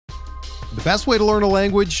The best way to learn a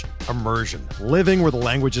language? Immersion. Living where the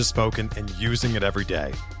language is spoken and using it every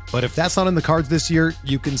day. But if that's not in the cards this year,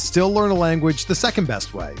 you can still learn a language the second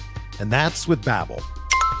best way, and that's with Babbel.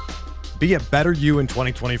 Be a better you in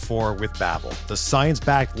 2024 with Babbel, the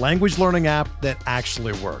science-backed language learning app that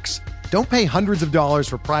actually works. Don't pay hundreds of dollars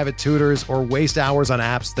for private tutors or waste hours on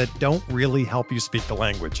apps that don't really help you speak the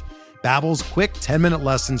language. Babbel's quick 10-minute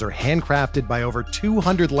lessons are handcrafted by over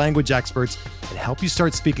 200 language experts and help you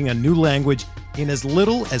start speaking a new language in as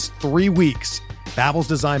little as 3 weeks. Babbel's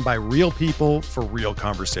designed by real people for real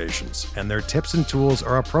conversations, and their tips and tools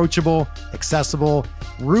are approachable, accessible,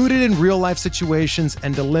 rooted in real-life situations,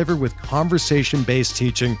 and delivered with conversation-based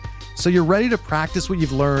teaching, so you're ready to practice what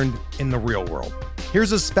you've learned in the real world.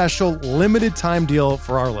 Here's a special limited-time deal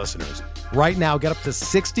for our listeners. Right now, get up to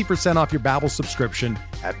 60% off your Babbel subscription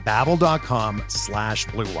at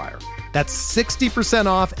babbel.com/Blue Wire. That's 60%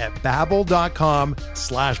 off at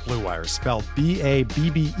babbel.com/Blue Wire, spelled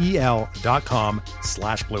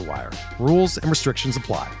BABBEL.com/Blue Wire. Rules and restrictions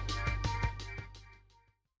apply.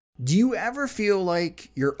 Do you ever feel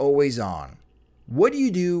like you're always on? What do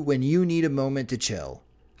you do when you need a moment to chill?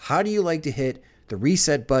 How do you like to hit the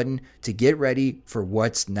reset button to get ready for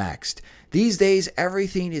what's next? These days,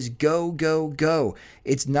 everything is go, go, go.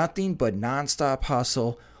 It's nothing but nonstop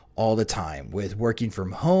hustle all the time, with working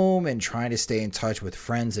from home and trying to stay in touch with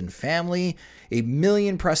friends and family, a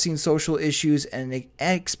million pressing social issues, and an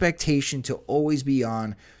expectation to always be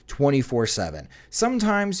on 24/7.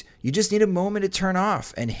 Sometimes you just need a moment to turn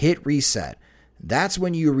off and hit reset. That's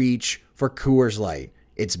when you reach for Coors Light.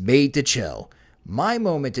 It's made to chill. My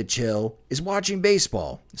moment to chill is watching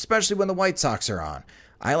baseball, especially when the White Sox are on.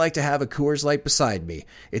 I like to have a Coors Light beside me.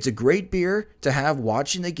 It's a great beer to have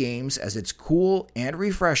watching the games, as it's cool and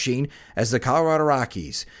refreshing as the Colorado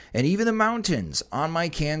Rockies. And even the mountains on my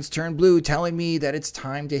cans turn blue, telling me that it's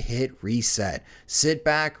time to hit reset. Sit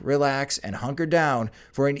back, relax, and hunker down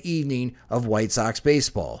for an evening of White Sox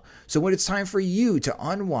baseball. So when it's time for you to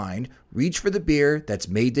unwind, reach for the beer that's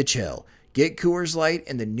made to chill. Get Coors Light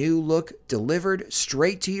in the new look, delivered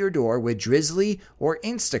straight to your door with Drizzly or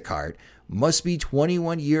Instacart. Must be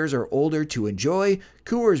 21 years or older to enjoy.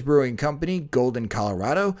 Coors Brewing Company, Golden,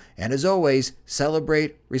 Colorado. And as always,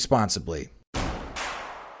 celebrate responsibly.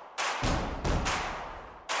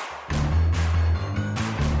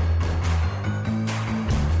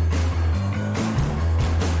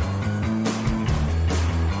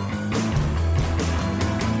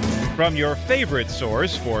 From your favorite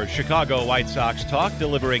source for Chicago White Sox talk,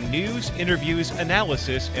 delivering news, interviews,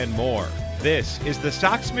 analysis, and more. This is the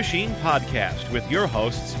Sox Machine podcast with your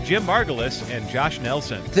hosts, Jim Margulis and Josh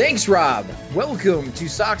Nelson. Thanks, Rob. Welcome to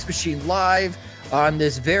Sox Machine Live on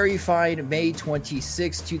this very fine May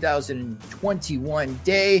 26, 2021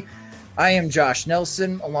 day. I am Josh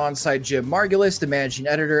Nelson alongside Jim Margulis, the managing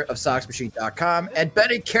editor of SoxMachine.com. And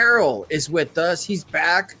Bennett Carroll is with us. He's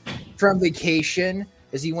back from vacation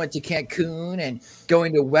as he went to Cancun and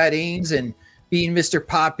going to weddings and being Mr.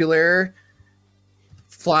 Popular,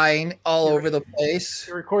 flying all over the place.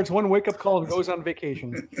 He records one wake-up call and goes on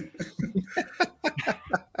vacation.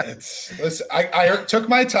 Listen, I took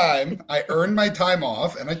my time. I earned my time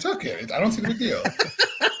off, and I took it. I don't see the big deal.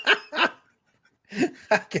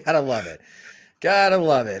 Gotta love it. Gotta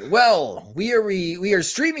love it. Well, we are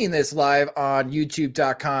streaming this live on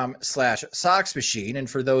youtube.com/Sox Machine. And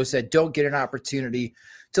for those that don't get an opportunity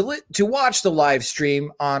to watch the live stream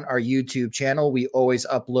on our YouTube channel, we always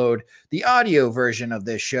upload the audio version of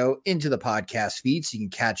this show into the podcast feed, so you can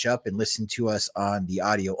catch up and listen to us on the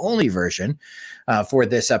audio only version for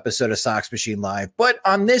this episode of Sox Machine Live. But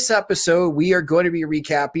on this episode, we are going to be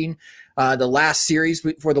recapping the last series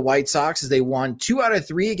for the White Sox as they won 2 out of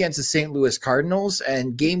 3 against the St. Louis Cardinals,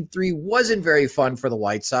 and Game 3 wasn't very fun for the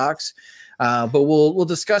White Sox. But we'll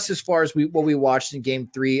discuss as far as what we watched in Game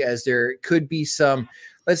 3, as there could be some,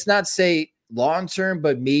 let's not say long-term,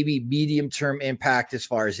 but maybe medium-term impact as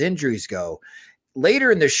far as injuries go.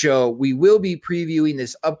 Later in the show, we will be previewing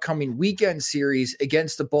this upcoming weekend series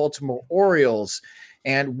against the Baltimore Orioles,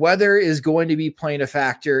 and weather is going to be playing a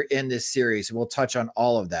factor in this series. We'll touch on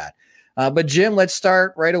all of that. But Jim, let's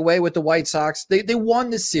start right away with the White Sox. They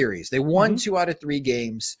won this series. They won 2 out of 3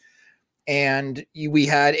 games, and we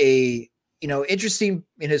had a interesting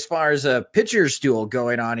in as far as a pitcher's duel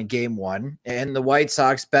going on in Game 1, and the White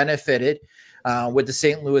Sox benefited with the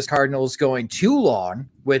St. Louis Cardinals going too long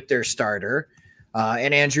with their starter,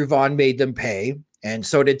 and Andrew Vaughn made them pay, and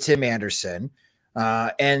so did Tim Anderson.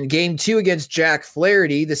 And Game 2 against Jack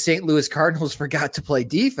Flaherty, the St. Louis Cardinals forgot to play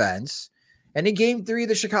defense, And in game 3,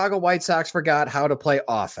 the Chicago White Sox forgot how to play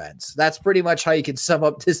offense. That's pretty much how you can sum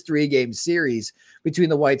up this 3-game series between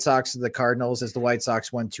the White Sox and the Cardinals, as the White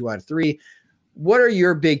Sox won 2 out of 3. What are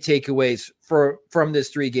your big takeaways from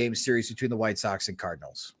this 3-game series between the White Sox and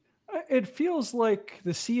Cardinals? It feels like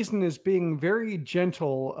the season is being very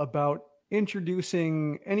gentle about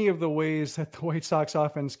introducing any of the ways that the White Sox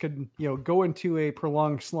offense could, go into a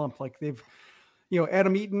prolonged slump. Like they've,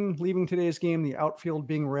 Adam Eaton leaving today's game, the outfield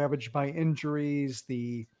being ravaged by injuries,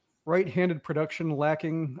 the right-handed production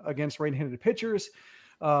lacking against right-handed pitchers,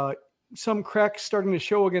 some cracks starting to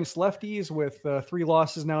show against lefties with 3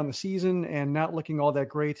 losses now in the season and not looking all that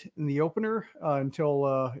great in the opener until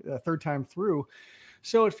a third time through.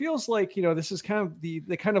 So it feels like, this is kind of the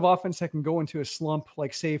kind of offense that can go into a slump,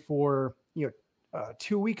 like say for,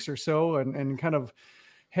 2 weeks or so and kind of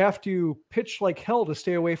have to pitch like hell to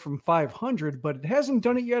stay away from 500, but it hasn't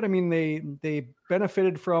done it yet. I mean, they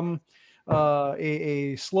benefited from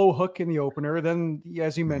a slow hook in the opener. Then,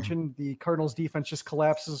 as you mentioned, the Cardinals defense just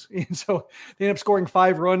collapses. And so they end up scoring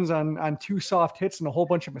 5 runs on 2 soft hits and a whole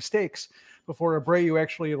bunch of mistakes before Abreu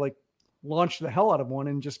actually launched the hell out of one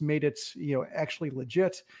and just made it, actually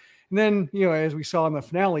legit. And then, as we saw in the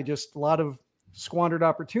finale, just a lot of squandered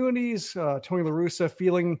opportunities. Tony La Russa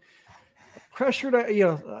feeling pressured,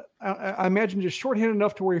 I imagine just shorthanded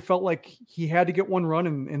enough to where he felt like he had to get 1 run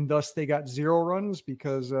and thus they got 0 runs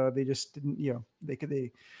because they just didn't,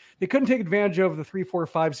 they couldn't take advantage of the 3, 4,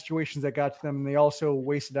 5 situations that got to them. And they also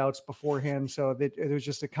wasted outs beforehand. So it was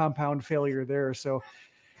just a compound failure there. So,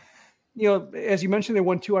 as you mentioned, they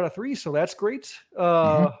won 2 out of 3, so that's great.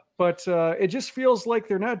 But it just feels like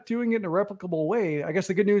they're not doing it in a replicable way. I guess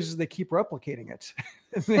the good news is they keep replicating it.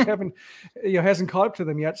 They haven't, hasn't caught up to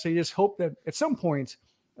them yet. So you just hope that at some point,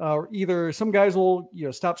 either some guys will,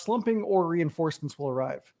 stop slumping or reinforcements will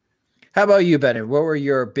arrive. How about you, Bennett? What were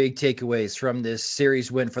your big takeaways from this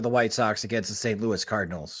series win for the White Sox against the St. Louis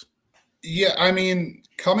Cardinals? Yeah, I mean,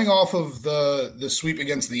 coming off of the sweep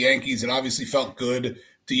against the Yankees, it obviously felt good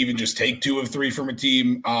to even just take 2 of 3 from a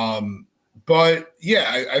team. But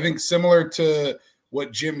yeah, I think similar to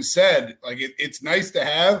what Jim said, like it's nice to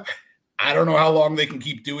have. I don't know how long they can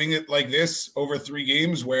keep doing it like this over 3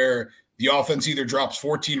 games where the offense either drops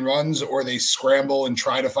 14 runs or they scramble and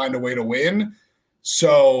try to find a way to win.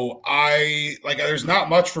 So there's not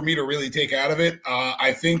much for me to really take out of it.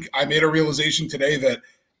 I think I made a realization today that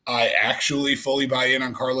I actually fully buy in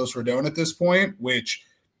on Carlos Rodon at this point, which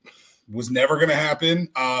was never going to happen.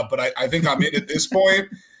 But I think I'm in at this point.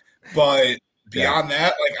 But beyond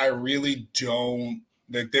that, I really don't.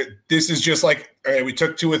 This is just okay, we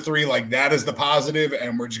took 2 or 3. That is the positive,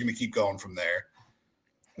 and we're just going to keep going from there.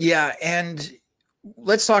 Yeah, and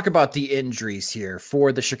let's talk about the injuries here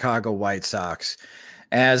for the Chicago White Sox.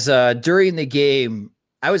 As during the game,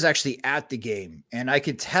 I was actually at the game, and I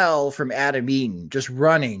could tell from Adam Eaton just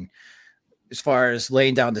running as far as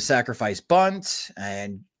laying down the sacrifice bunt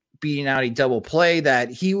and beating out a double play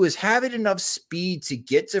that he was having enough speed to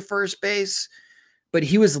get to first base, but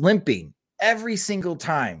he was limping every single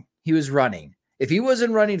time he was running. If he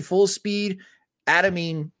wasn't running full speed, Adam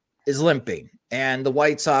Eaton is limping. And the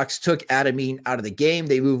White Sox took Adam Eaton out of the game.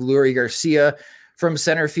 They moved Lurie Garcia from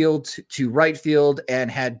center field to right field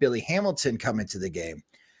and had Billy Hamilton come into the game.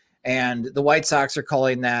 And the White Sox are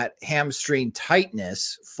calling that hamstring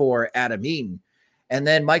tightness for Adam Eaton. And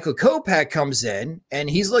then Michael Kopech comes in, and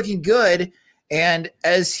he's looking good. And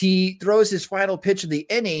as he throws his final pitch of the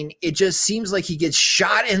inning, it just seems like he gets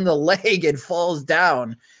shot in the leg and falls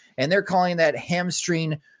down. And they're calling that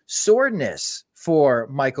hamstring soreness for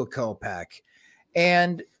Michael Kopech.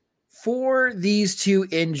 And for these 2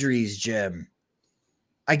 injuries, Jim,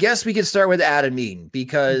 I guess we could start with Adam Eaton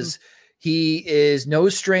because he is no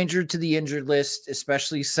stranger to the injured list,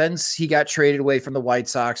 especially since he got traded away from the White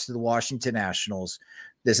Sox to the Washington Nationals.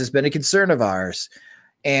 This has been a concern of ours.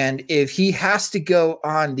 And if he has to go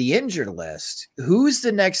on the injured list, who's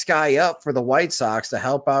the next guy up for the White Sox to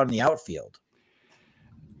help out in the outfield?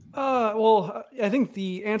 Well, I think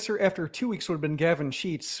the answer after 2 weeks would have been Gavin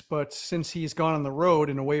Sheets, but since he's gone on the road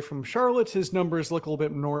and away from Charlotte, his numbers look a little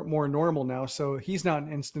bit more normal now, so he's not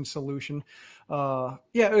an instant solution. Yeah,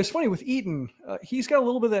 it was funny with Eaton. He's got a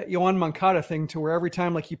little bit of that Yoan Moncada thing to where every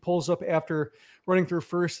time he pulls up after running through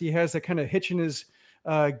first, he has that kind of hitch in his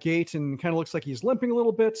gait and kind of looks like he's limping a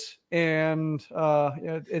little bit, and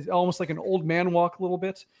it's almost like an old man walk a little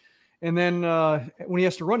bit. And then when he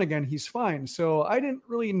has to run again, he's fine. So I didn't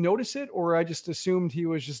really notice it, or I just assumed he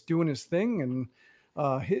was just doing his thing.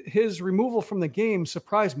 And his removal from the game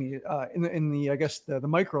surprised me in the I guess the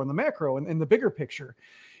micro and the macro and the bigger picture.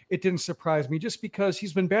 it didn't surprise me, just because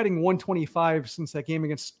he's been batting 125 since that game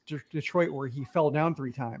against Detroit where he fell down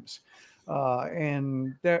 3 times.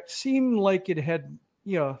 And that seemed like it had,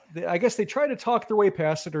 I guess they tried to talk their way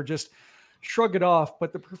past it or just shrug it off,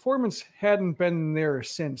 but the performance hadn't been there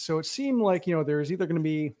since. So it seemed like, there's either going to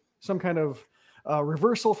be some kind of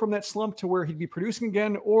reversal from that slump to where he'd be producing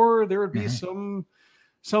again, or there would be some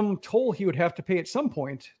toll he would have to pay at some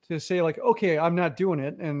point to say like, okay, I'm not doing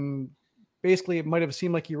it. And basically it might've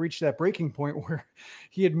seemed like he reached that breaking point where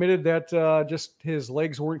he admitted that just his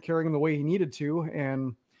legs weren't carrying him the way he needed to.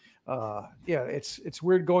 And it's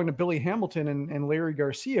weird going to Billy Hamilton and Larry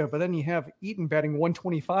Garcia, but then you have Eaton batting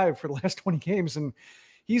 125 for the last 20 games and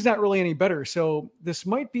he's not really any better. So this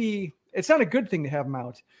might be, it's not a good thing to have him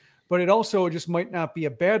out, but it also just might not be a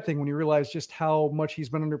bad thing when you realize just how much he's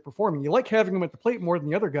been underperforming. You like having him at the plate more than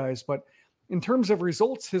the other guys, but in terms of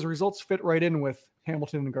results, his results fit right in with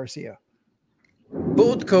Hamilton and Garcia.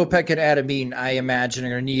 Both Kopech and Adam Eaton, I imagine, are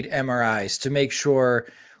going to need MRIs to make sure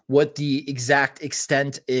what the exact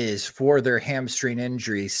extent is for their hamstring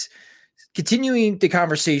injuries. Continuing the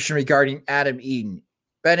conversation regarding Adam Eaton,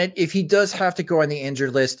 Bennett, if he does have to go on the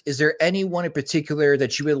injured list, is there anyone in particular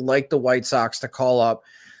that you would like the White Sox to call up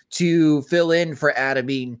to fill in for Adam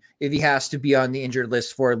Eaton if he has to be on the injured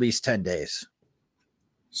list for at least 10 days?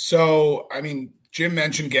 So, I mean, Jim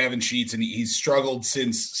mentioned Gavin Sheets, and he's struggled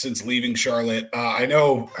since leaving Charlotte. I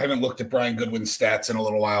know I haven't looked at Brian Goodwin's stats in a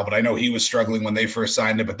little while, but I know he was struggling when they first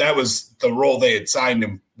signed him. But that was the role they had signed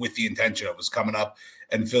him with the intention of, was coming up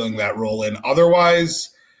and filling that role in. Otherwise,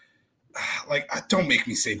 like, don't make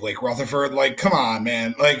me say Blake Rutherford. Like, come on,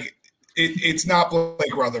 man. Like, it's not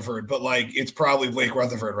Blake Rutherford, but like, it's probably Blake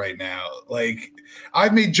Rutherford right now. Like,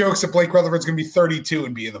 I've made jokes that Blake Rutherford's going to be 32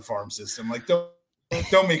 and be in the farm system. Like,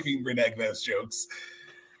 don't make me renege those jokes.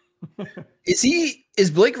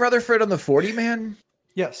 Is Blake Rutherford on the 40 man?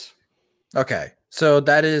 Yes. Okay. So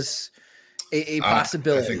that is a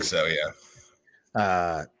possibility. I think so.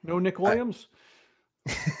 Yeah. No Nick Williams.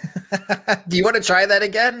 Do you want to try that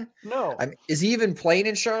again? No. Is he even playing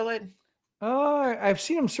in Charlotte? I've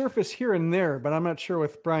seen him surface here and there, but I'm not sure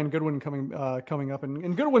with Brian Goodwin coming up.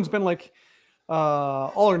 And Goodwin's been like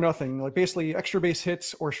all or nothing, like basically extra base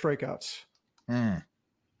hits or strikeouts.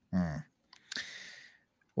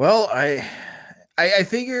 Well, I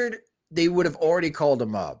figured they would have already called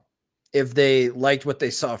him up if they liked what they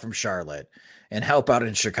saw from Charlotte and help out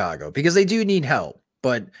in Chicago, because they do need help.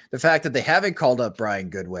 But the fact that they haven't called up Brian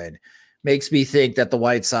Goodwin makes me think that the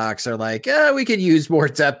White Sox are like, we could use more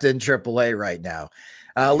depth in AAA right now.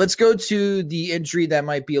 Let's go to the injury that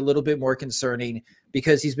might be a little bit more concerning,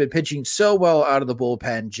 because he's been pitching so well out of the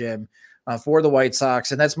bullpen, Jim, for the White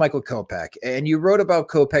Sox, and that's Michael Kopech. And you wrote about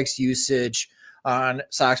Kopech's usage on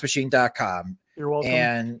SoxMachine.com. You're welcome.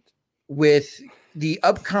 And with the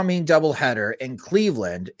upcoming doubleheader in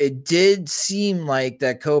Cleveland, it did seem like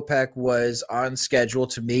that Kopech was on schedule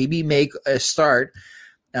to maybe make a start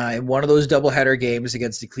in one of those doubleheader games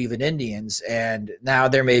against the Cleveland Indians. And now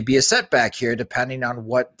there may be a setback here, depending on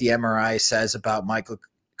what the MRI says about Michael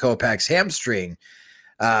Kopech's hamstring.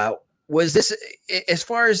 Was this, as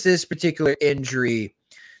far as this particular injury,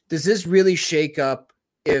 does this really shake up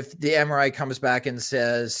if the MRI comes back and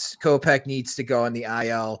says Kopech needs to go on the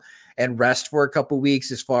IL and rest for a couple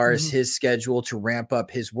weeks, as far as his schedule to ramp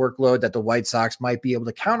up his workload, that the White Sox might be able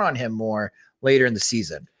to count on him more later in the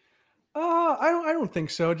season? I don't think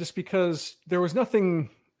so, just because there was nothing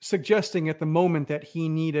suggesting at the moment that he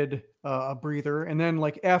needed a breather. And then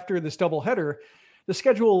like after this doubleheader, the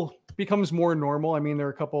schedule becomes more normal. I mean, there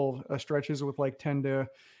are a couple of stretches with like 10 to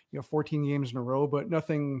 14 games in a row, but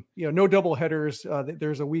nothing, no double headers.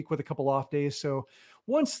 There's a week with a couple off days. So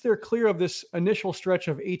once they're clear of this initial stretch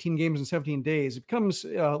of 18 games in 17 days, it becomes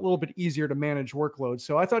a little bit easier to manage workload.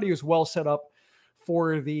 So I thought he was well set up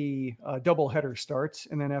for the double header starts.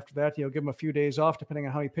 And then after that, give him a few days off, depending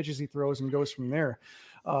on how many pitches he throws, and goes from there.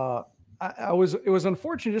 It was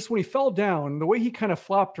unfortunate just when he fell down, the way he kind of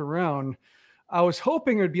flopped around. I was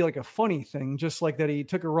hoping it would be like a funny thing, just like that he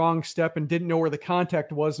took a wrong step and didn't know where the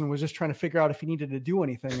contact was and was just trying to figure out if he needed to do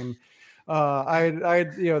anything. And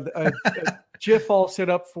I GIF all set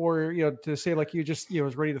up for, to say like you just,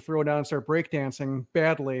 was ready to throw down and start breakdancing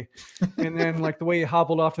badly. And then like the way he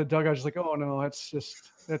hobbled off the dugout, I was like, oh no, that's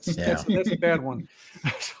a bad one.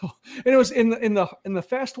 So, and it was in the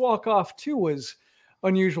fast walk off too was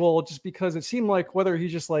unusual, just because it seemed like whether he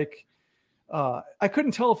just like, I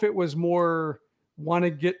couldn't tell if it was more want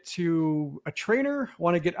to get to a trainer,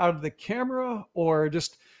 want to get out of the camera, or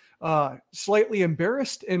just slightly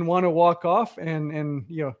embarrassed and want to walk off and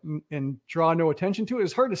draw no attention to it.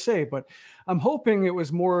 It's hard to say, but I'm hoping it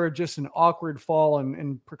was more just an awkward fall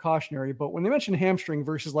and precautionary. But when they mentioned hamstring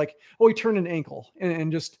versus like, oh, he turned an ankle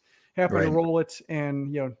and just happened to roll it,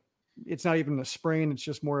 and it's not even a sprain. It's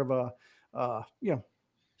just more of a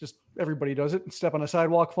just everybody does it. Step on a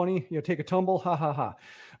sidewalk, funny, take a tumble, ha ha ha.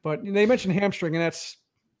 But they mentioned hamstring, and that's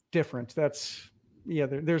different. That's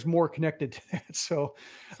there's more connected to that. So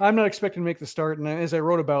I'm not expecting to make the start. And as I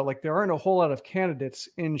wrote about, like, there aren't a whole lot of candidates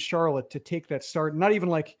in Charlotte to take that start. Not even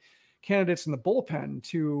like candidates in the bullpen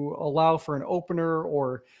to allow for an opener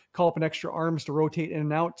or call up an extra arms to rotate in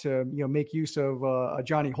and out to, make use of a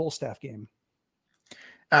Johnny Holstaff game.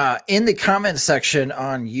 In the comment section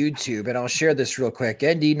on YouTube, and I'll share this real quick,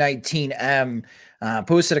 ND19M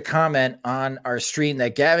posted a comment on our stream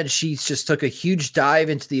that Gavin Sheets just took a huge dive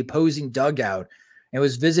into the opposing dugout and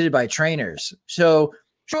was visited by trainers. So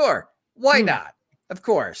sure, why not? Of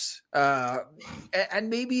course. And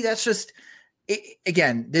maybe that's just,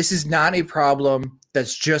 again, this is not a problem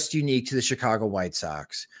that's just unique to the Chicago White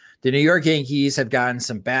Sox. The New York Yankees have gotten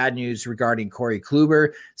some bad news regarding Corey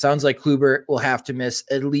Kluber. Sounds like Kluber will have to miss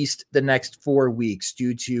at least the next 4 weeks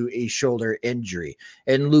due to a shoulder injury.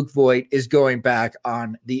 And Luke Voigt is going back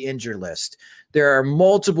on the injured list. There are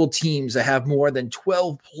multiple teams that have more than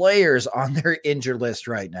 12 players on their injured list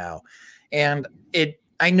right now. And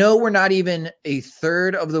I know we're not even a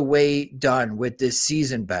third of the way done with this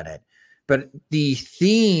season, Bennett, but the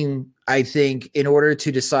theme, I think, in order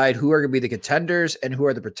to decide who are going to be the contenders and who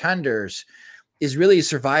are the pretenders, is really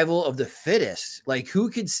survival of the fittest. Like, who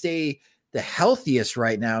could stay the healthiest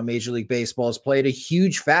right now in Major League Baseball has played a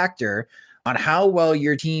huge factor on how well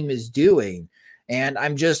your team is doing. And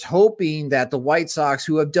I'm just hoping that the White Sox,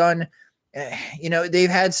 who have done, they've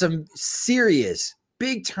had some serious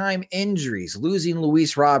big-time injuries, losing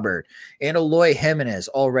Luis Robert and Eloy Jimenez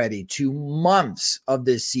already to months of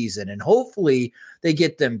this season, and hopefully they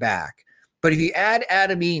get them back. But if you add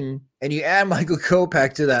Adam Eaton and you add Michael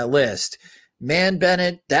Kopech to that list, man,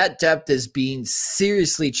 Bennett, that depth is being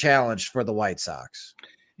seriously challenged for the White Sox.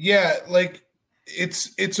 Yeah, like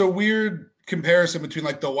it's a weird comparison between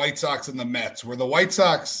like the White Sox and the Mets, where the White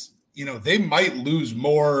Sox, they might lose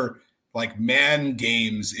more like man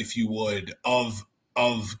games, if you would, of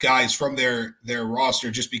guys from their roster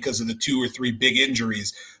just because of the 2 or 3 big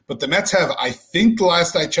injuries. But the Mets have, I think the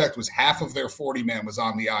last I checked was half of their 40-man was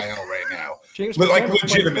on the IL right now. But like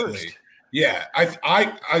legitimately. Yeah.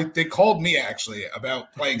 They called me actually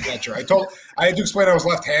about playing catcher. I had to explain I was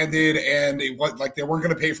left-handed and it was like they weren't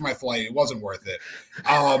going to pay for my flight. It wasn't worth it.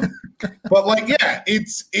 But like, yeah,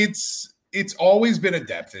 it's always been a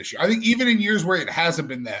depth issue. I think even in years where it hasn't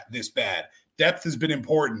been this bad, depth has been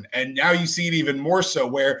important. And now you see it even more so,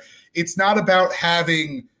 where it's not about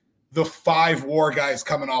having the 5 WAR guys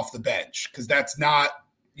coming off the bench, because that's not,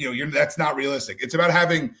 that's not realistic. It's about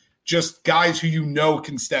having just guys who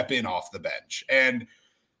can step in off the bench. And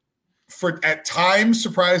at times,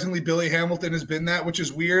 surprisingly, Billy Hamilton has been that, which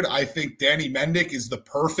is weird. I think Danny Mendick is the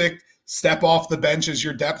perfect step off the bench as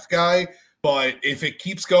your depth guy. But if it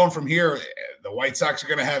keeps going from here, the White Sox are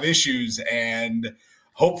going to have issues, and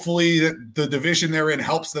hopefully the division they're in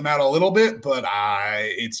helps them out a little bit, but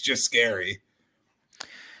it's just scary.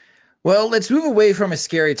 Well, let's move away from a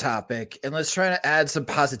scary topic and let's try to add some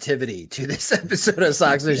positivity to this episode of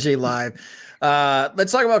Sox Machine Live.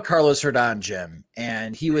 Let's talk about Carlos Rodon, Jim.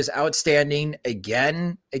 And he was outstanding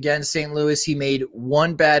again against St. Louis. He made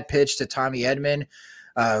one bad pitch to Tommy Edman,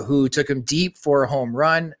 who took him deep for a home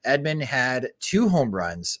run. Edman had 2 home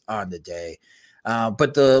runs on the day.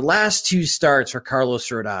 But the last 2 starts for Carlos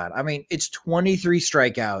Rodon, I mean, it's 23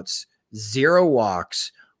 strikeouts, 0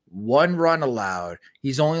 walks, 1 run allowed.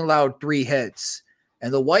 He's only allowed 3 hits.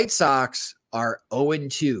 And the White Sox are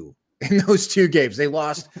 0-2 in those 2 games. They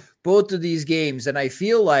lost both of these games. And I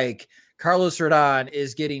feel like Carlos Rodon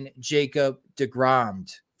is getting Jacob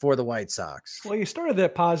DeGrommed for the White Sox. Well, you started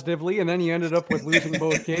that positively, and then you ended up with losing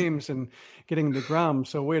both games and getting DeGrom.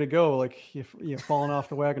 So way to go. Like you've fallen off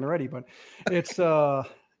the wagon already, but it's the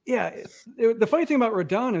funny thing about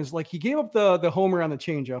Rodon is like he gave up the homer on the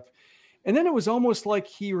changeup. And then it was almost like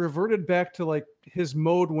he reverted back to like his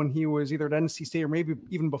mode when he was either at NC State or maybe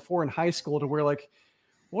even before in high school, to where like,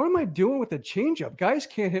 what am I doing with the changeup? Guys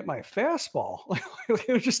can't hit my fastball.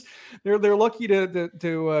 They're lucky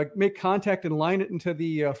to make contact and line it into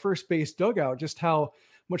the first base dugout. Just how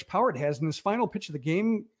much power it has. In his final pitch of the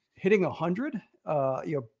game, hitting 100,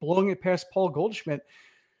 blowing it past Paul Goldschmidt.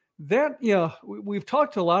 That, we've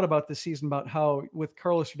talked a lot about this season about how with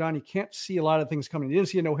Carlos Rodon, you can't see a lot of things coming. You didn't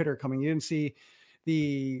see a no-hitter coming. You didn't see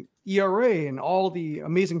the ERA and all the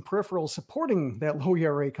amazing peripherals supporting that low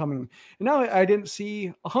ERA coming. And now I didn't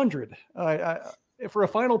see 100 for a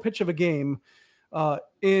final pitch of a game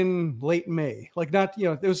in late May. Like, not,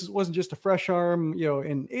 this wasn't just a fresh arm,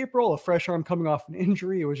 in April, a fresh arm coming off an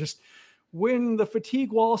injury. It was just when the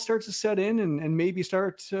fatigue wall starts to set in and maybe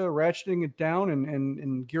start ratcheting it down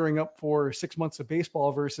and gearing up for 6 months of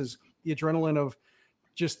baseball versus the adrenaline of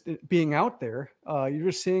just being out there.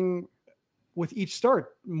 You're just seeing with each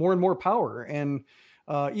start more and more power. And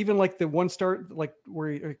even like the one start, like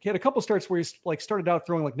where he had a couple starts where he's like started out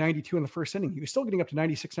throwing like 92 in the first inning. He was still getting up to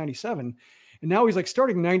 96, 97. And now he's like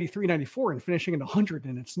starting 93, 94 and finishing at 100.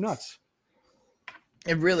 And it's nuts.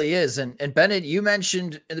 It really is. And Bennett, you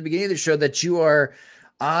mentioned in the beginning of the show that you are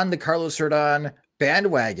on the Carlos Rodon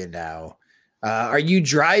bandwagon now. Are you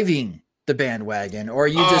driving the bandwagon, or are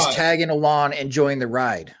you just tagging along, enjoying the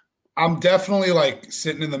ride? I'm definitely like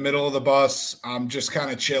sitting in the middle of the bus. I'm just kind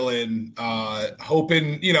of chilling,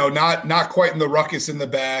 hoping, not quite in the ruckus in the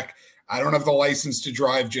back. I don't have the license to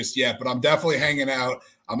drive just yet, but I'm definitely hanging out.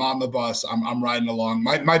 I'm on the bus. I'm riding along.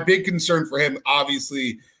 My big concern for him,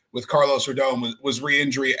 obviously, with Carlos Rodon was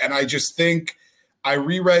re-injury. And I just think I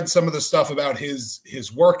reread some of the stuff about his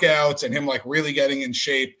workouts and him like really getting in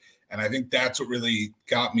shape. And I think that's what really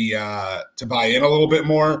got me to buy in a little bit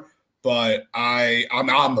more. But I'm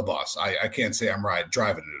on the bus. I can't say I'm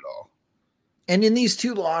driving it at all. And in these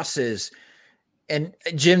two losses, and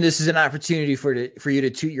Jim, this is an opportunity for you to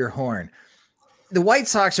toot your horn. The White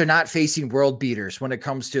Sox are not facing world beaters when it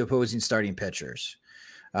comes to opposing starting pitchers.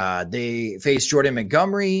 They face Jordan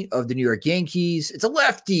Montgomery of the New York Yankees. It's a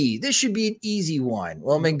lefty. This should be an easy one.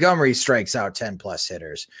 Well, Montgomery strikes out 10 plus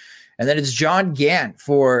hitters. And then it's John Gant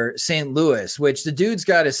for St. Louis, which the dude's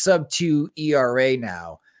got a sub-2 ERA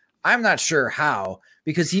now. I'm not sure how,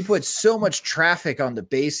 because he puts so much traffic on the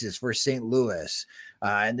bases for St. Louis.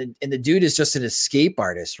 And the dude is just an escape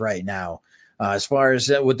artist right now, as far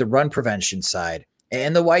as with the run prevention side.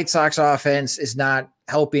 And the White Sox offense is not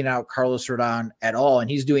helping out Carlos Rodon at all. And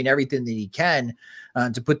he's doing everything that he can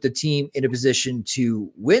to put the team in a position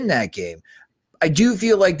to win that game. I do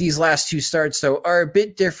feel like these last two starts, though, are a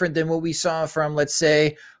bit different than what we saw from, let's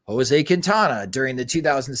say, Jose Quintana during the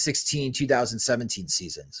 2016-2017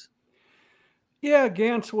 seasons. Yeah,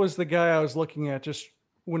 Gant was the guy I was looking at just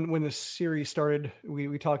when the series started.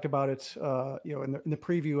 We talked about it, in the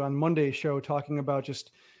preview on Monday's show, talking about just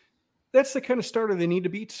that's the kind of starter they need to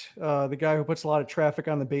beat. The guy who puts a lot of traffic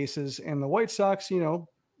on the bases. And the White Sox, even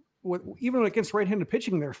against right-handed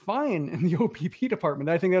pitching, they're fine in the OPP department.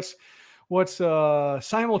 I think that's what's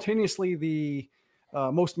simultaneously the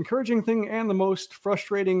most encouraging thing and the most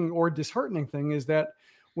frustrating or disheartening thing is that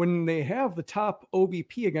when they have the top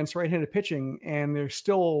OBP against right-handed pitching and they're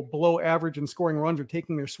still below average in scoring runs or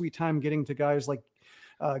taking their sweet time getting to guys like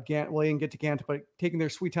Gant, well, and get to Gant, but taking their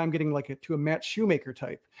sweet time getting to a Matt Shoemaker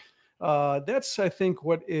type. That's, I think,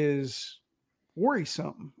 what is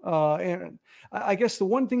worrisome. And I guess the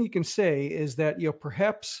one thing you can say is that,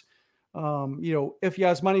 perhaps, if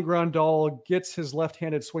Yasmani Grandal gets his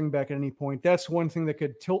left-handed swing back at any point, that's one thing that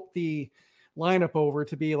could tilt the lineup over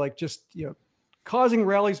to be like just, causing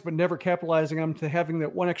rallies, but never capitalizing them, to having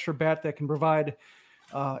that one extra bat that can provide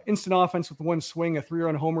instant offense with one swing, a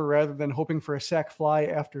 3-run homer, rather than hoping for a sac fly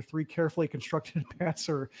after 3 carefully constructed bats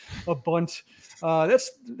or a bunt.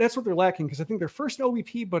 That's what they're lacking, because I think they're first in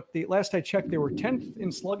OBP, but the last I checked, they were 10th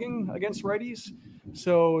in slugging against righties.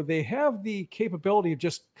 So they have the capability of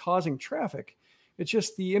just causing traffic. It's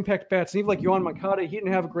just the impact bats. And even like Yohan Moncada, he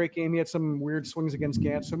didn't have a great game. He had some weird swings against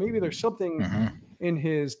Gant. So maybe there's something in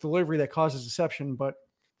his delivery that causes deception, but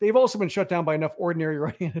they've also been shut down by enough ordinary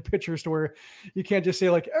right-handed pitchers to where you can't just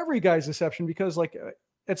say like every guy's deception, because like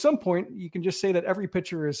at some point you can just say that every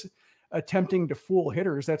pitcher is attempting to fool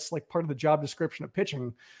hitters. That's like part of the job description of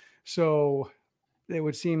pitching. So it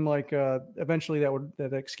would seem like eventually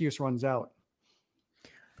that excuse runs out.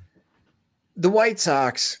 The White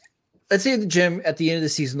Sox, let's say, Jim, at the end of the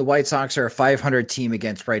season, the White Sox are a 500 team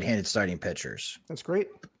against right-handed starting pitchers. That's great.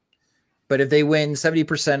 But if they win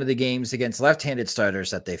 70% of the games against left-handed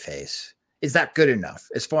starters that they face, is that good enough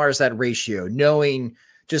as far as that ratio, knowing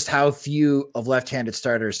just how few of left-handed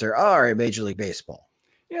starters there are in Major League Baseball?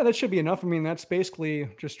 Yeah, that should be enough. I mean, that's basically,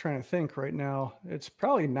 just trying to think right now, it's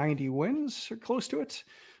probably 90 wins or close to it.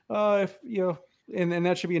 And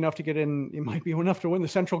that should be enough to get in. It might be enough to win the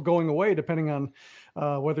Central going away, depending on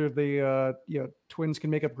whether the Twins can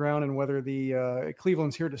make up ground and whether the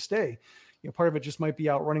Cleveland's here to stay. Part of it just might be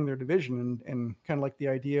outrunning their division and kind of like the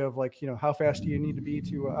idea of like, how fast do you need to be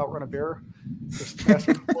to outrun a bear? Just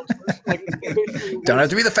faster and closer. don't have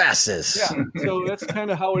to be the fastest. Yeah. So that's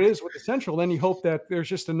kind of how it is with the Central. Then you hope that there's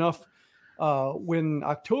just enough when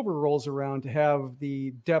October rolls around to have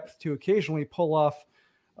the depth to occasionally pull off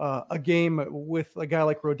a game with a guy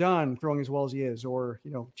like Rodon throwing as well as he is, or,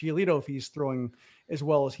 Giolito, if he's throwing as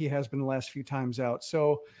well as he has been the last few times out.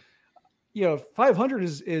 So, 500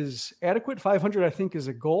 is adequate. 500, I think, is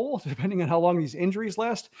a goal, depending on how long these injuries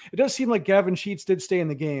last. It does seem like Gavin Sheets did stay in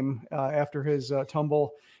the game after his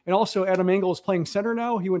tumble. And also, Adam Engel is playing center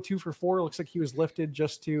now. He went 2 for 4. Looks like he was lifted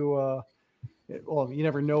just to, you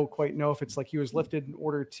never quite know if it's like he was lifted in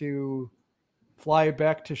order to fly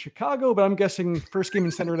back to Chicago. But I'm guessing first game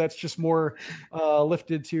in center, that's just more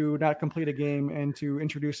lifted to not complete a game and to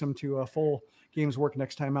introduce him to a full game's work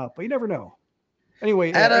next time out. But you never know.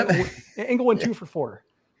 Anyway, Adam, Engel went 2 for 4.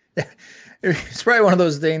 It's probably one of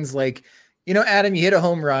those things like, Adam, you hit a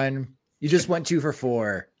home run. You just went 2 for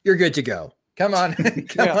 4. You're good to go. Come on.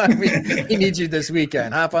 On. We need you this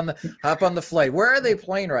weekend. Hop on the flight. Where are they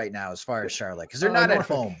playing right now as far as Charlotte? Because they're not at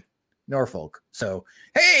home. Norfolk. So,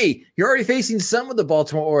 hey, you're already facing some of the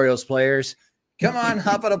Baltimore Orioles players. Come on,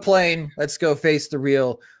 hop on a plane. Let's go face the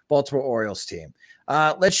real Baltimore Orioles team.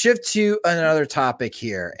 Let's shift to another topic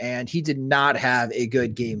here. And he did not have a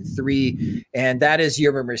good game 3, and that is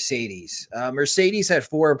Yermin Mercedes. Mercedes had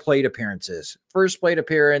 4 plate appearances. First plate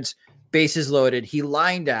appearance, bases loaded. He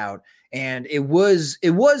lined out, and it was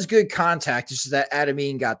good contact. It's just that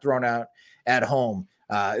Adamine got thrown out at home.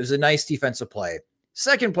 It was a nice defensive play.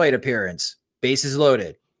 Second plate appearance, bases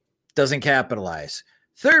loaded, doesn't capitalize.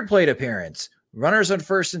 Third plate appearance, runners on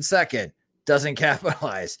first and second, doesn't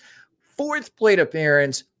capitalize. Fourth plate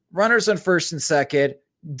appearance, runners on first and second,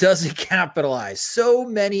 doesn't capitalize. So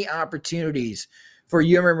many opportunities for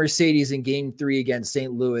Yermin Mercedes in game 3 against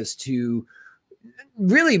St. Louis to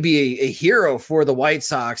really be a hero for the White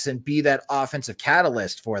Sox and be that offensive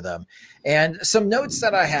catalyst for them. And some notes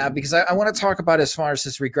that I have, because I want to talk about as far as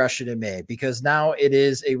this regression in May, because now it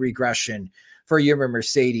is a regression for Yermin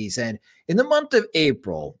Mercedes. And in the month of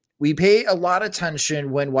April, we pay a lot of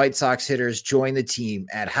attention when White Sox hitters join the team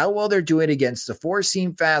at how well they're doing against the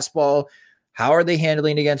 4-seam fastball, how are they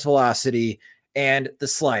handling against velocity, and the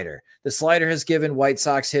slider. The slider has given White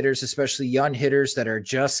Sox hitters, especially young hitters that are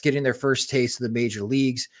just getting their first taste of the major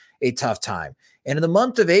leagues, a tough time. And in the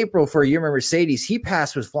month of April for Yermin Mercedes, he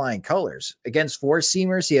passed with flying colors. Against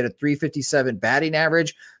 4-seamers, he had a .357 batting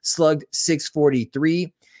average, slugged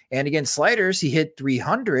 .643. And against sliders, he hit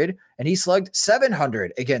 .300, and he slugged .700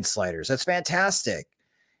 against sliders. That's fantastic.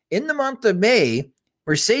 In the month of May,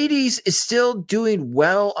 Mercedes is still doing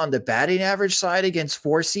well on the batting average side against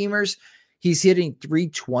 4-seamers. He's hitting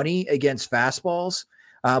 .320 against fastballs,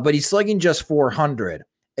 but he's slugging just .400.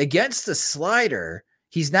 Against the slider,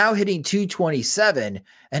 he's now hitting .227,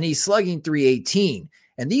 and he's slugging .318.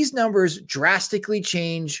 And these numbers drastically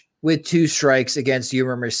change with 2 strikes against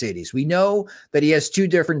Yermin Mercedes. We know that he has 2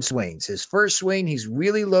 different swings. His first swing, he's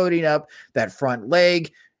really loading up that front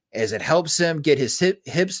leg as it helps him get his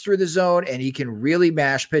hips through the zone, and he can really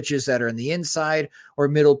mash pitches that are in the inside or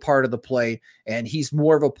middle part of the plate. And he's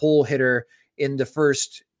more of a pull hitter in the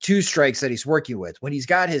first 2 strikes that he's working with. When he's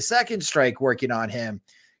got his second strike working on him,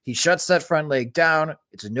 he shuts that front leg down.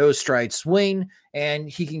 It's a no-strike swing, and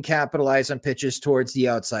he can capitalize on pitches towards the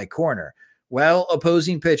outside corner. Well,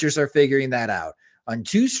 opposing pitchers are figuring that out. On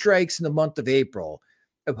 2 strikes in the month of April,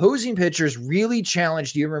 opposing pitchers really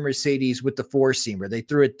challenged Yermin Mercedes with the 4-seamer. They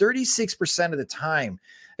threw it 36% of the time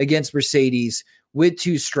against Mercedes with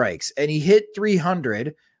 2 strikes, and he hit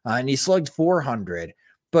 .300 and he slugged .400.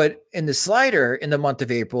 But in the slider in the month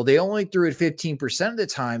of April, they only threw it 15% of the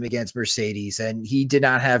time against Mercedes, and he did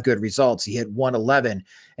not have good results. He hit .111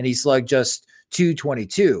 and he slugged just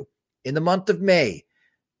 .222. In the month of May,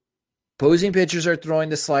 opposing pitchers are throwing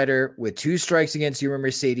the slider with 2 strikes against Yermin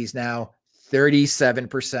Mercedes now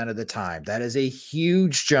 37% of the time. That is a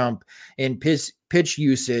huge jump in pitch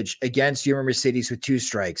usage against Yermin Mercedes with 2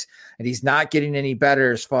 strikes. And he's not getting any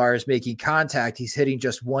better as far as making contact. He's hitting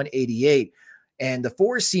just .188. And the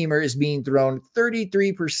 4-seamer is being thrown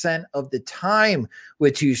 33% of the time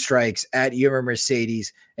with 2 strikes at Yermin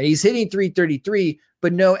Mercedes. And he's hitting .333,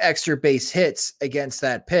 but no extra base hits against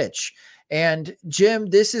that pitch. And Jim,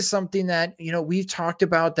 this is something that, we've talked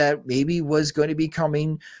about that maybe was going to be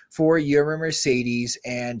coming for Yermin Mercedes,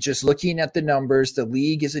 and just looking at the numbers, the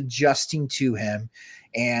league is adjusting to him.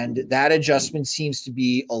 And that adjustment seems to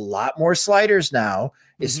be a lot more sliders now,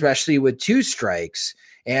 especially with 2 strikes.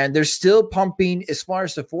 And they're still pumping as far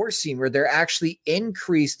as the 4-seamer. They're actually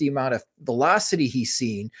increased the amount of velocity he's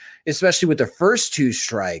seen, especially with the first 2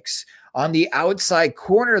 strikes on the outside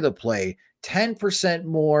corner of the plate. 10%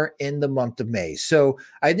 more in the month of May. So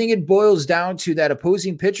I think it boils down to that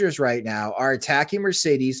opposing pitchers right now are attacking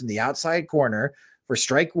Mercedes in the outside corner for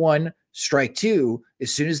strike one, strike two.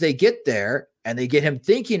 As soon as they get there and they get him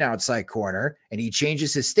thinking outside corner and he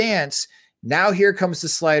changes his stance, now here comes the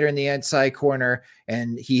slider in the inside corner,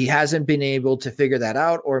 and he hasn't been able to figure that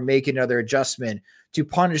out or make another adjustment to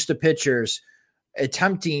punish the pitchers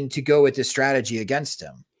attempting to go with this strategy against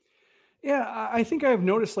him. Yeah, I think I've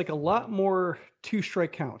noticed like a lot more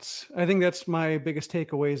 2-strike counts. I think that's my biggest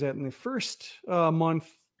takeaway, is that in the first month,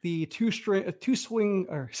 the 2-strike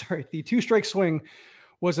swing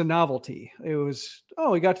was a novelty. It was,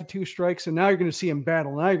 oh, he got to 2 strikes, and now you're going to see him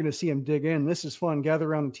battle. Now you're going to see him dig in. This is fun. Gather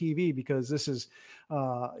around the TV because this is,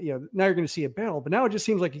 now you're going to see a battle. But now it just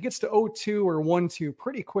seems like he gets to 0-2 or 1-2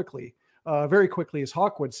 pretty quickly, very quickly, as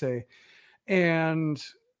Hawk would say. And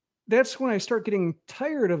that's when I start getting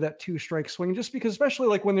tired of that 2-strike swing, just because, especially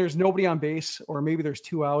like when there's nobody on base, or maybe there's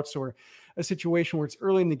 2 outs, or a situation where it's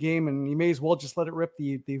early in the game and you may as well just let it rip.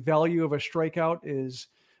 The value of a strikeout is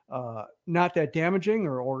not that damaging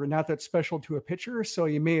or not that special to a pitcher. So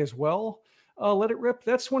you may as well let it rip.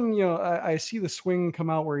 That's when, I see the swing come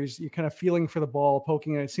out where you're kind of feeling for the ball,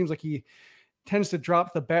 poking, and it seems like he tends to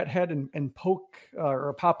drop the bat head and poke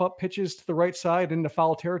or pop up pitches to the right side into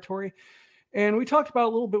foul territory. And we talked about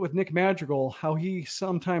a little bit with Nick Madrigal, how he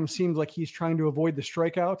sometimes seems like he's trying to avoid the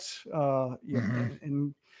strikeouts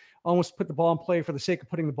and almost put the ball in play for the sake of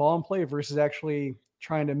putting the ball in play versus actually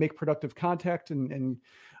trying to make productive contact and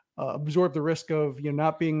absorb the risk of,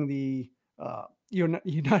 not being you're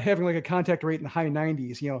not having like a contact rate in the high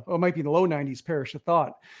 90s, it might be in the low 90s, perish the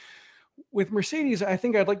thought. With Mercedes, I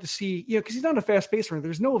think I'd like to see, because he's not a fast baser,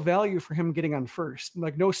 there's no value for him getting on first,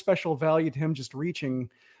 like no special value to him just reaching.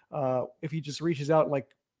 If he just reaches out and like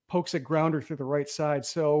pokes a grounder through the right side.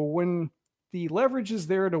 So when the leverage is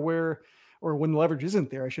there or when the leverage isn't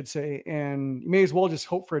there, I should say, and you may as well just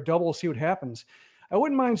hope for a double, see what happens. I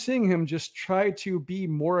wouldn't mind seeing him just try to be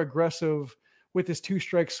more aggressive with his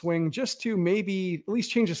 2-strike swing, just to maybe at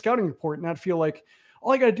least change the scouting report and not feel like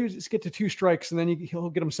all I got to do is get to 2 strikes and then he'll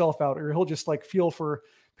get himself out, or he'll just like feel for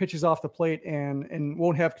pitches off the plate and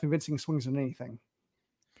won't have convincing swings in anything.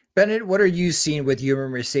 Bennett, what are you seeing with Yurman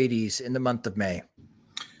Mercedes in the month of May?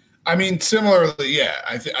 I mean, similarly, yeah.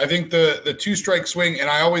 I think the 2-strike swing, and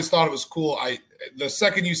I always thought it was cool. The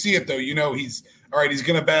second you see it, though, he's all right. He's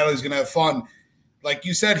going to battle. He's going to have fun. Like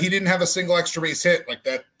you said, he didn't have a single extra base hit. Like,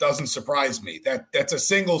 that doesn't surprise me. That's a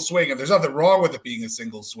single swing, and there's nothing wrong with it being a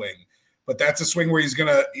single swing. But that's a swing where he's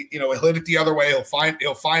going to, he'll hit it the other way. He'll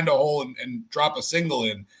find a hole and drop a single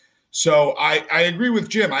in. So I agree with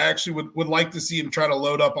Jim. I actually would like to see him try to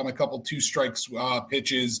load up on a couple 2-strike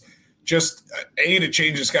pitches, just A, to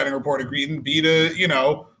change the scouting report, agree, and B,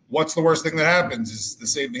 to, what's the worst thing that happens is the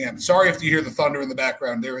same thing happens. Sorry if you hear the thunder in the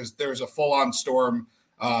background. There is a full-on storm.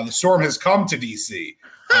 The storm has come to DC,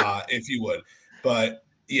 if you would. But,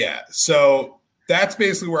 yeah, so that's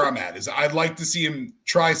basically where I'm at, is I'd like to see him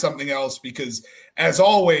try something else because, as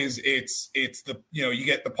always, it's the, you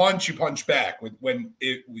get the punch, you punch back.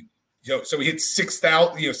 So he hits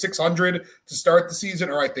 600 to start the season.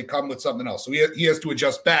 All right, they come with something else. So he has to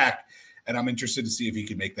adjust back, and I'm interested to see if he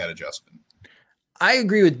can make that adjustment. I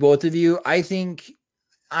agree with both of you. I think,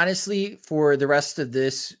 honestly, for the rest of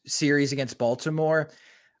this series against Baltimore,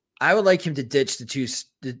 I would like him to ditch the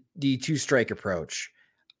 2-strike approach.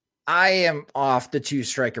 I am off the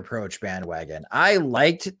 2-strike approach bandwagon. I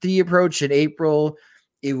liked the approach in April.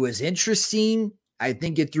 It was interesting. I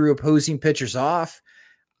think it threw opposing pitchers off.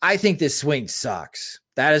 I think this swing sucks.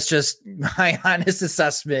 That is just my honest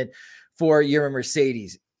assessment for Yurman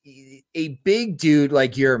Mercedes. A big dude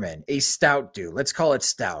like Yurman, a stout dude, let's call it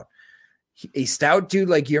stout. A stout dude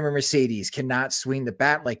like Yurman Mercedes cannot swing the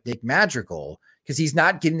bat like Nick Madrigal because he's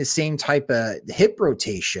not getting the same type of hip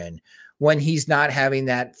rotation when he's not having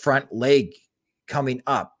that front leg coming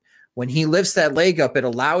up. When he lifts that leg up, it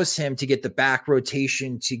allows him to get the back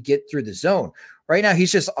rotation to get through the zone. Right now,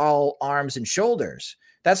 he's just all arms and shoulders.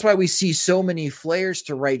 That's why we see so many flares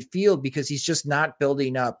to right field, because he's just not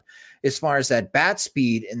building up as far as that bat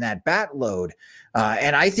speed and that bat load.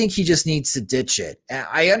 And I think he just needs to ditch it.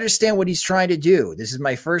 I understand what he's trying to do. This is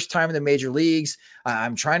my first time in the major leagues.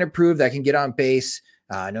 I'm trying to prove that I can get on base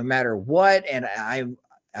no matter what. And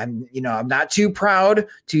I'm not too proud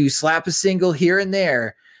to slap a single here and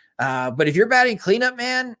there. But if you're batting cleanup,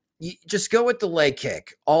 man, you just go with the leg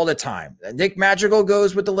kick all the time. Nick Madrigal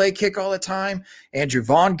goes with the leg kick all the time. Andrew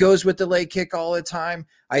Vaughn goes with the leg kick all the time.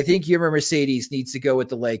 I think Yurman Mercedes needs to go with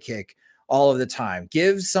the leg kick all of the time.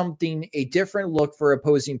 Give something a different look for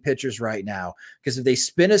opposing pitchers right now, because if they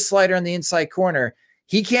spin a slider on the inside corner,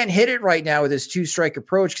 he can't hit it right now with his 2-strike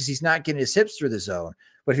approach because he's not getting his hips through the zone.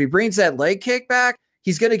 But if he brings that leg kick back,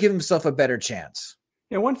 he's going to give himself a better chance.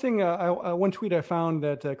 Yeah, one thing, one tweet I found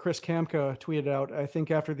that Chris Kamka tweeted out, I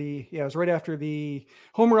think it was right after the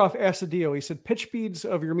homer off Astudillo. He said, pitch speeds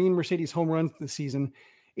of your mean Mercedes home runs this season,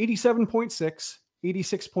 87.6,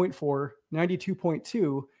 86.4,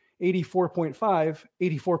 92.2, 84.5,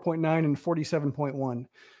 84.9, and 47.1.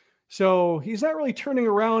 So he's not really turning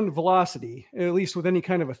around velocity, at least with any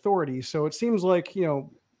kind of authority. So it seems like,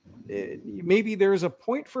 maybe there's a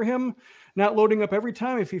point for him not loading up every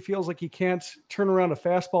time if he feels like he can't turn around a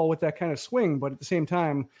fastball with that kind of swing. But at the same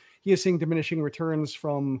time, he is seeing diminishing returns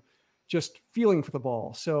from just feeling for the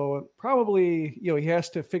ball. So probably, he has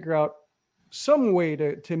to figure out some way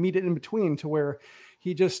to meet it in between to where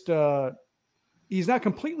he just, he's not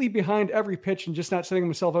completely behind every pitch and just not setting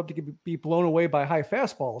himself up to be blown away by high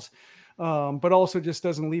fastballs, but also just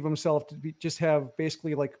doesn't leave himself to just have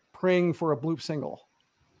basically like praying for a bloop single.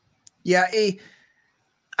 Yeah,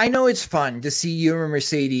 I know it's fun to see you and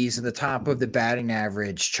Mercedes at the top of the batting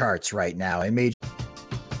average charts right now.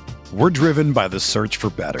 We're driven by the search for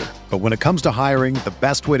better. But when it comes to hiring, the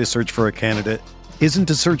best way to search for a candidate isn't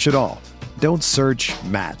to search at all. Don't search,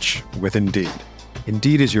 match with Indeed.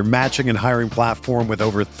 Indeed is your matching and hiring platform with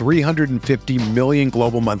over 350 million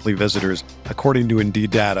global monthly visitors, according to Indeed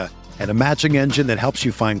data, and a matching engine that helps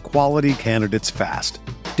you find quality candidates fast.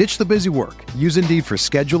 Ditch the busy work. Use Indeed for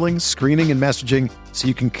scheduling, screening, and messaging so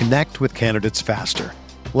you can connect with candidates faster.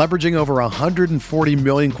 Leveraging over 140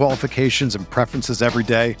 million qualifications and preferences every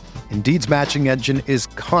day, Indeed's matching engine is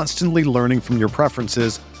constantly learning from your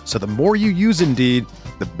preferences, so the more you use Indeed,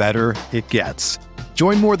 the better it gets.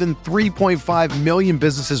 Join more than 3.5 million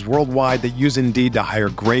businesses worldwide that use Indeed to hire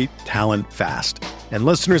great talent fast. And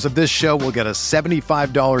listeners of this show will get a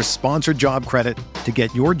 $75 sponsored job credit to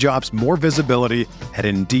get your jobs more visibility at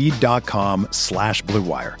Indeed.com/Blue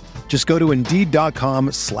Wire. Just go to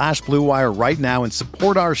Indeed.com/Blue Wire right now and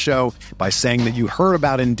support our show by saying that you heard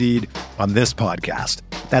about Indeed on this podcast.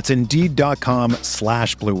 That's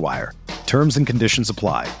Indeed.com/Blue Wire. Terms and conditions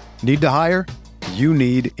apply. Need to hire? You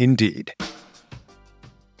need Indeed.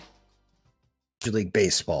 Major League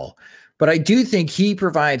Baseball. But I do think he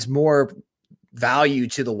provides more value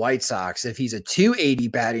to the White Sox if he's a 280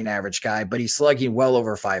 batting average guy, but he's slugging well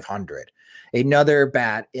over 500. Another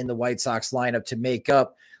bat in the White Sox lineup to make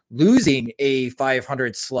up losing a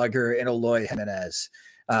 500 slugger in Eloy Jimenez.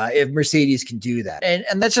 If Mercedes can do that.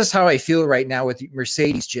 And that's just how I feel right now with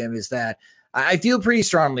Mercedes, Jim, is that I feel pretty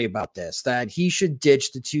strongly about this, that he should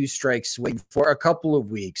ditch the 2-strike swing for a couple of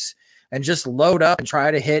weeks and just load up and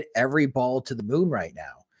try to hit every ball to the moon right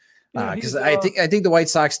now. Because I think the White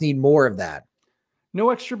Sox need more of that. No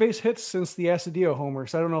extra base hits since the Astudillo homer.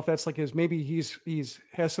 So I don't know if that's like maybe he's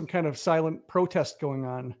has some kind of silent protest going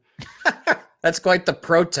on. That's quite the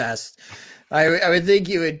protest. I would think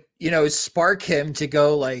you would, spark him to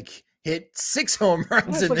go like hit 6 home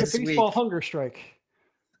runs in this week. Like a baseball hunger strike.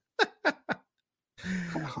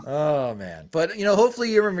 Oh man. But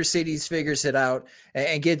hopefully your Mercedes figures it out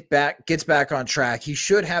and gets back on track. He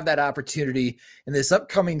should have that opportunity in this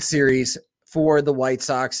upcoming series for the White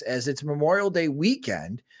Sox, as it's Memorial Day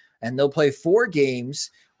weekend, and they'll play 4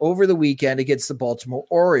 games over the weekend against the Baltimore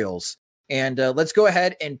Orioles. And let's go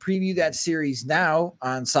ahead and preview that series now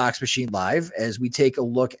on Sox Machine Live as we take a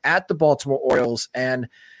look at the Baltimore Orioles. And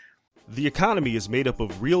the economy is made up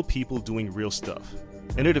of real people doing real stuff,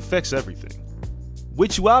 and it affects everything,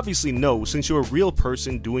 which you obviously know since you're a real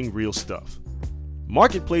person doing real stuff.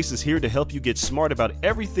 Marketplace is here to help you get smart about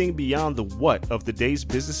everything beyond the what of the day's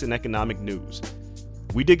business and economic news.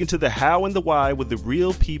 We dig into the how and the why with the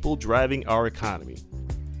real people driving our economy.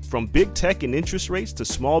 From big tech and interest rates to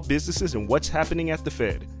small businesses and what's happening at the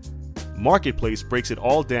Fed, Marketplace breaks it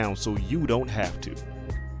all down so you don't have to.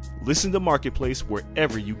 Listen to Marketplace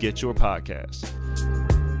wherever you get your podcasts.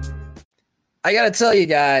 I got to tell you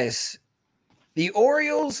guys, the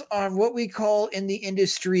Orioles are what we call in the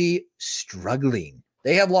industry struggling.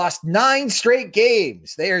 They have lost 9 straight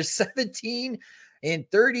games. They are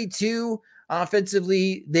 17-32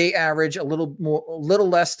 offensively. They average a little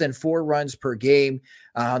less than 4 runs per game.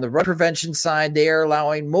 On the run prevention side, they are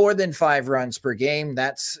allowing more than 5 runs per game.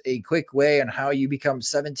 That's a quick way on how you become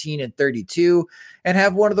 17-32 and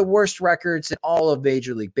have one of the worst records in all of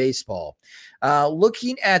Major League Baseball.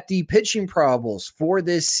 Looking at the pitching probables for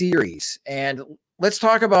this series, and let's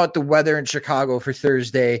talk about the weather in Chicago for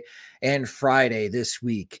Thursday and Friday this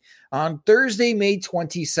week. On Thursday, May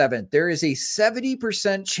 27th, there is a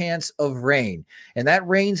 70% chance of rain, and that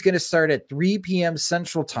rain's going to start at 3 p.m.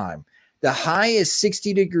 Central Time. The high is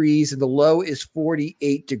 60 degrees and the low is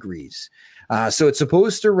 48 degrees. So it's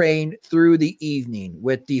supposed to rain through the evening,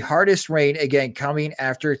 with the hardest rain, again, coming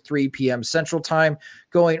after 3 p.m. Central Time,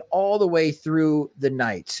 going all the way through the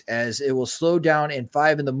night, as it will slow down in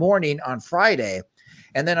 5 in the morning on Friday.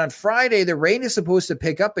 And then on Friday, the rain is supposed to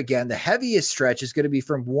pick up again. The heaviest stretch is going to be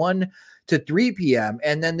from 1 to 3 p.m.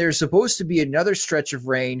 And then there's supposed to be another stretch of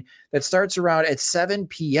rain that starts around at 7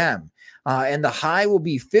 p.m. And the high will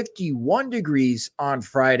be 51 degrees on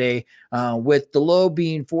Friday, with the low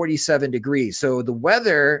being 47 degrees. So the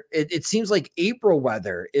weather, it seems like April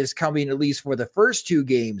weather is coming, at least for the first 2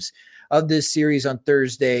 games of this series on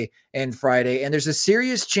Thursday and Friday. And there's a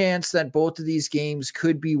serious chance that both of these games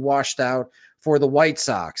could be washed out for the White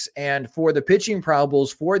Sox. And for the pitching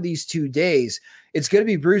probables for these 2 days, it's going to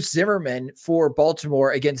be Bruce Zimmerman for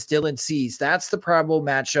Baltimore against Dylan Cease. That's the probable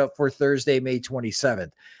matchup for Thursday, May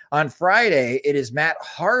 27th. On Friday, it is Matt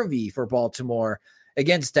Harvey for Baltimore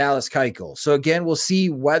against Dallas Keuchel. So again, we'll see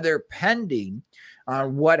weather pending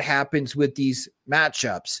on what happens with these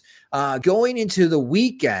matchups. Going into the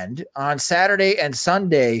weekend on Saturday and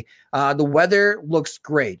Sunday, the weather looks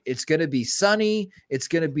great. It's going to be sunny. It's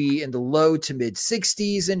going to be in the low to mid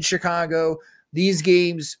 60s in Chicago. These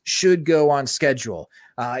games should go on schedule.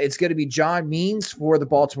 It's going to be John Means for the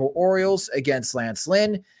Baltimore Orioles against Lance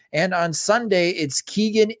Lynn. And on Sunday, it's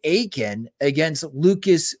Keegan Aiken against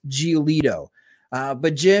Lucas Giolito.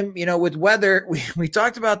 But Jim, with weather, we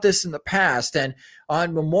talked about this in the past, and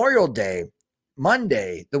on Memorial Day,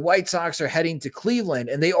 Monday, the White Sox are heading to Cleveland,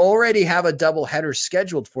 and they already have a doubleheader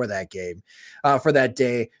scheduled for that game, for that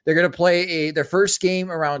day. They're going to play their first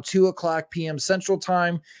game around 2:00 p.m. Central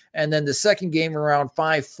Time, and then the second game around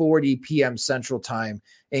 5:40 p.m. Central Time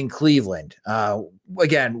in Cleveland.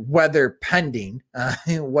 Again, weather pending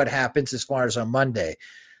what happens as far as on Monday.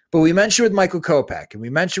 But we mentioned with Michael Kopech, and we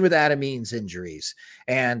mentioned with Adam Eaton's injuries,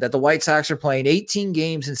 and that the White Sox are playing 18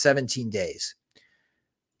 games in 17 days.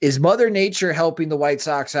 Is Mother Nature helping the White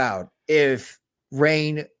Sox out if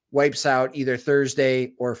rain wipes out either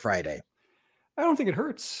Thursday or Friday? I don't think it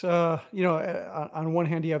hurts. On one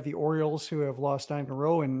hand, you have the Orioles, who have lost 9 in a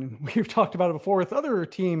row, and we've talked about it before with other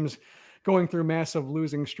teams going through massive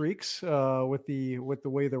losing streaks, with the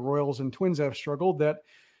way the Royals and Twins have struggled, that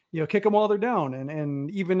kick them while they're down. And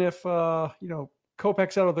even if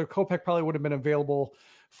Kopech's out of there, Kopech probably would have been available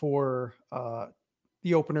for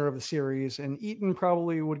the opener of the series, and Eaton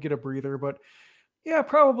probably would get a breather. But yeah,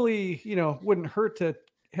 probably wouldn't hurt to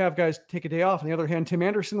have guys take a day off. On the other hand, Tim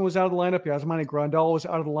Anderson was out of the lineup. Yasmani Grandal was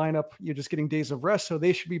out of the lineup. You're just getting days of rest, so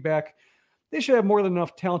they should be back. They should have more than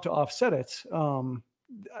enough talent to offset it. On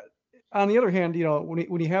the other hand,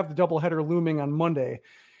 when you have the doubleheader looming on Monday,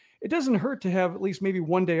 it doesn't hurt to have at least maybe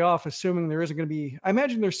one day off, assuming there isn't going to be, I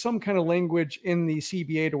imagine there's some kind of language in the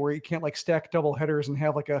CBA to where you can't stack double headers and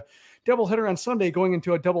have a double header on Sunday going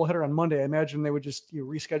into a double header on Monday. I imagine they would just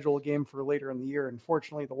reschedule a game for later in the year. And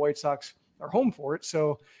fortunately, the White Sox are home for it.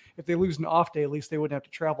 So if they lose an off day, at least they wouldn't have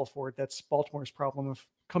to travel for it. That's Baltimore's problem if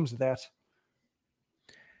it comes to that.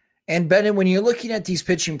 And Bennett, when you're looking at these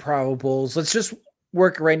pitching probables, let's just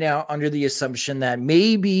work right now under the assumption that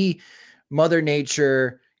maybe Mother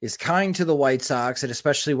Nature is kind to the White Sox, and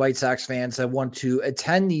especially White Sox fans that want to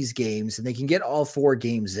attend these games, and they can get all 4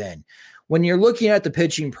 games in. When you're looking at the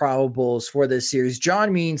pitching probables for this series,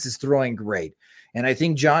 John Means is throwing great. And I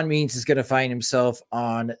think John Means is going to find himself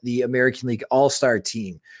on the American League All-Star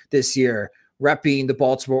team this year, repping the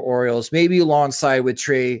Baltimore Orioles, maybe alongside with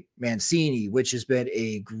Trey Mancini, which has been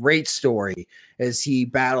a great story as he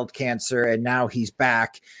battled cancer and now he's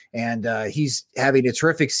back, and he's having a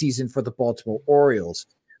terrific season for the Baltimore Orioles.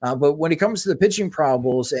 But when it comes to the pitching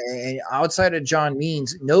probables, and outside of John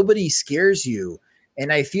Means, nobody scares you.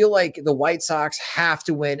 And I feel like the White Sox have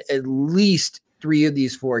to win at least 3 of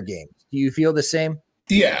these 4 games. Do you feel the same?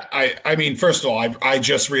 Yeah, I mean, first of all, I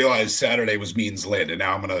just realized Saturday was Means Lynn, and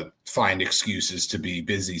now I'm going to find excuses to be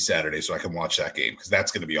busy Saturday so I can watch that game, because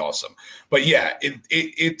that's going to be awesome. But yeah,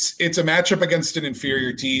 it's a matchup against an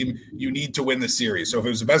inferior team. You need to win the series. So if it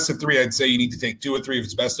was a best of 3, I'd say you need to take 2 or 3. If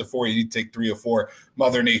it's best of 4, you need to take 3 or 4.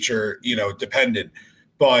 Mother Nature, dependent.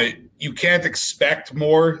 But you can't expect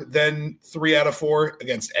more than 3 out of 4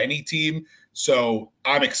 against any team. So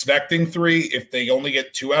I'm expecting 3. If they only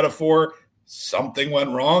get 2 out of 4, something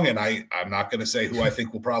went wrong, and I'm not going to say who I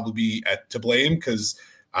think will probably be to blame, because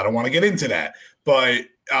I don't want to get into that. But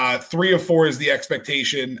 3 of 4 is the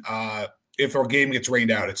expectation. If our game gets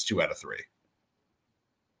rained out, it's 2 out of 3.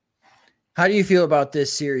 How do you feel about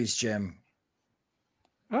this series, Jim?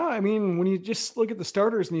 I mean, when you just look at the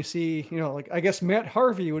starters and you see, I guess Matt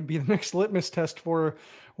Harvey would be the next litmus test for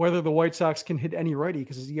whether the White Sox can hit any righty,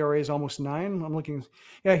 because his ERA is almost 9. I'm looking.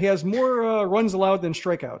 Yeah, he has more runs allowed than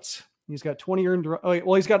strikeouts. He's got 20 earned.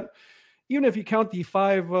 Well, he's got, even if you count the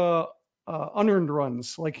 5 unearned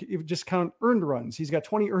runs, like if you just count earned runs, he's got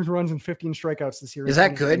 20 earned runs and 15 strikeouts this year. Is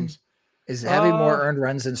that good? Games. Is having more earned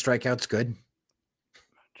runs than strikeouts good?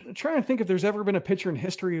 I'm trying to think if there's ever been a pitcher in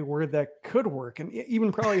history where that could work. And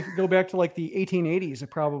even probably if you go back to like the 1880s, it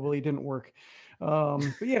probably didn't work.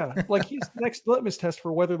 But yeah, like he's the next litmus test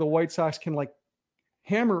for whether the White Sox can like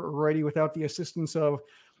hammer a righty without the assistance of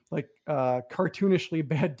like cartoonishly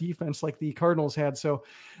bad defense like the Cardinals had. So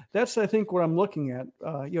that's, I think, what I'm looking at.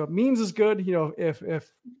 Means is good.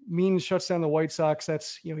 If Means shuts down the White Sox,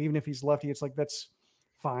 that's, even if he's lefty, it's like, that's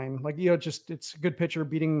fine. Like, it's a good pitcher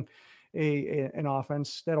beating an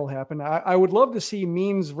offense. That'll happen. I would love to see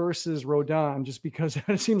Means versus Rodon, just because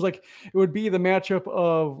it seems like it would be the matchup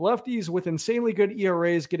of lefties with insanely good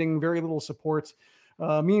ERAs getting very little support.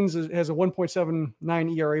 Means has a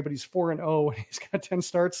 1.79 ERA, but he's 4-0. He's got 10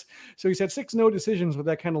 starts. So he's had 6 no decisions with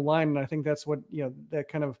that kind of line. And I think that's what, that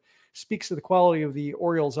kind of speaks to the quality of the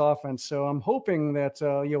Orioles offense. So I'm hoping that,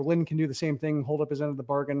 Lynn can do the same thing, hold up his end of the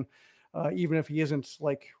bargain, even if he isn't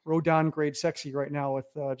like Rodon grade sexy right now with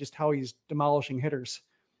just how he's demolishing hitters.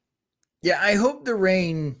 Yeah, I hope the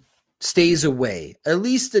rain stays away, at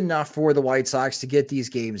least enough for the White Sox to get these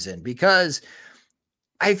games in, because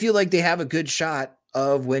I feel like they have a good shot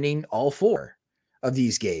of winning all 4 of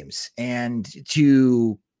these games, and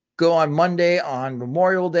to go on Monday on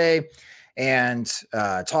Memorial Day and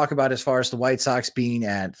talk about as far as the White Sox being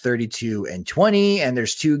at 32-20, and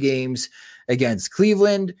there's 2 games against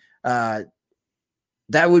Cleveland. That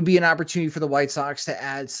would be an opportunity for the White Sox to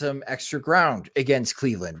add some extra ground against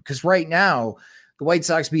Cleveland, because right now the White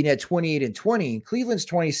Sox being at 28-20, Cleveland's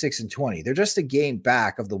 26-20. They're just a game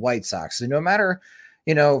back of the White Sox. So no matter,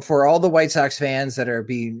 for all the White Sox fans that are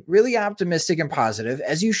being really optimistic and positive,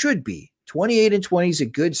 as you should be, 28-20 is a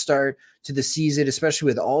good start to the season, especially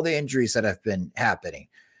with all the injuries that have been happening.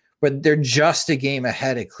 But they're just a game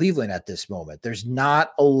ahead of Cleveland at this moment. There's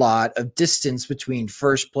not a lot of distance between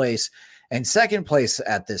first place and second place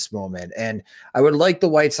at this moment. And I would like the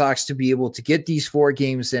White Sox to be able to get these 4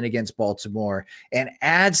 games in against Baltimore and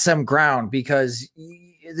add some ground, because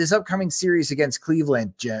this upcoming series against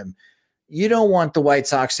Cleveland, Jim, you don't want the White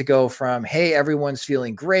Sox to go from, hey, everyone's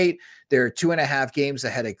feeling great, they're 2.5 games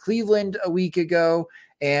ahead of Cleveland a week ago,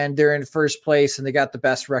 and they're in first place and they got the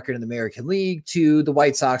best record in the American League, to the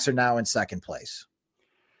White Sox are now in second place.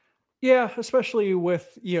 Yeah, especially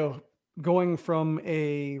with, going from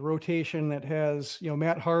a rotation that has,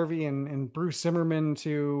 Matt Harvey and Bruce Zimmerman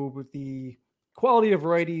to the quality of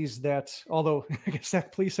righties that, although I guess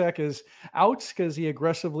Zach Plesac is out because he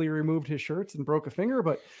aggressively removed his shirts and broke a finger.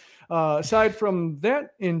 But aside from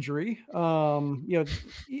that injury,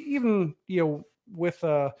 even, with,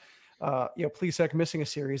 Plesac missing a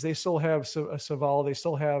series, they still have Savall, they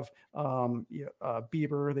still have Bieber,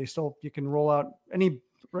 you can roll out any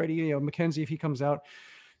righty, McKenzie if he comes out,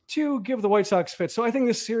 to give the White Sox fit. So I think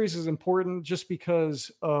this series is important just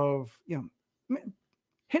because of,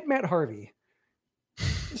 hit Matt Harvey.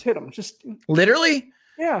 Just hit him. Just literally?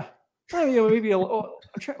 Yeah. Maybe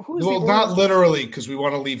not literally, because we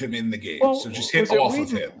want to leave him in the game. So just hit off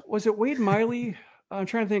of him. Was it Wade Miley? I'm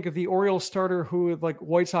trying to think of the Orioles starter who like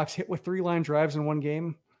White Sox hit with 3 line drives in one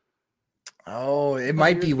game. Oh, it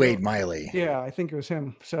might be Wade Miley. Yeah, I think it was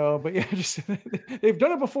him. So, but yeah, just they've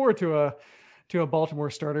done it before to a Baltimore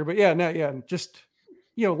starter. But yeah, just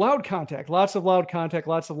loud contact, lots of loud contact,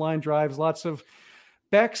 lots of line drives, lots of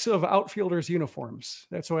backs of outfielders' uniforms.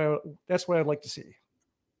 That's what I'd like to see.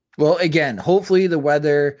 Well, again, hopefully the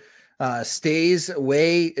weather stays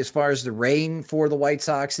away as far as the rain for the White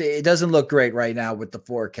Sox. It doesn't look great right now with the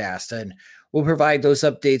forecast, and we'll provide those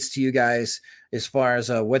updates to you guys as far as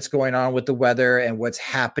what's going on with the weather and what's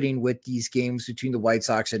happening with these games between the White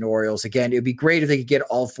Sox and Orioles. Again, it'd be great if they could get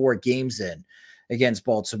all 4 games in against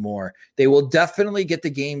Baltimore. They will definitely get the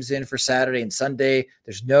games in for Saturday and Sunday.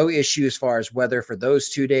 There's no issue as far as weather for those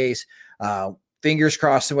 2 days. Fingers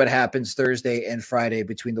crossed on what happens Thursday and Friday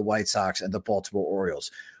between the White Sox and the Baltimore Orioles.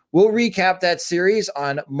 We'll recap that series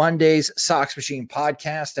on Monday's Sox Machine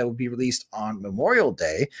podcast that will be released on Memorial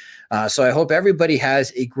Day. So I hope everybody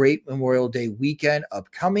has a great Memorial Day weekend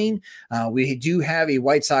upcoming. We do have a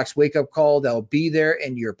White Sox wake-up call that will be there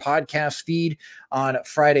in your podcast feed on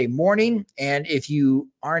Friday morning. And if you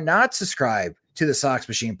are not subscribed to the Sox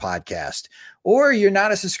Machine podcast, or you're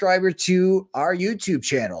not a subscriber to our YouTube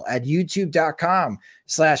channel at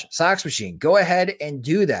youtube.com/Sox Machine, go ahead and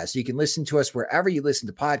do that so you can listen to us wherever you listen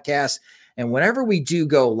to podcasts. And whenever we do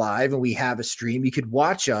go live and we have a stream, you could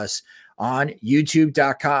watch us on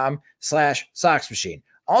youtube.com/Sox Machine.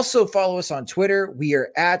 Also follow us on Twitter. We are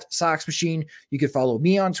at Sox Machine. You can follow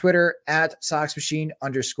me on Twitter at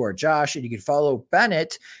SoxMachine_Josh. And you can follow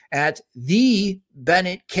Bennett at the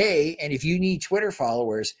Bennett K. And if you need Twitter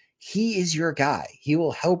followers, he is your guy. He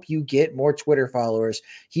will help you get more Twitter followers.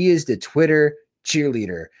 He is the Twitter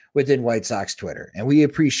cheerleader within White Sox Twitter. And we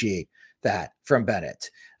appreciate that from Bennett.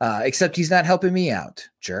 Except he's not helping me out.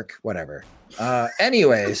 Jerk. Whatever.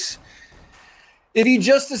 Anyways, if you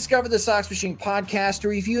just discovered the Sox Machine podcast,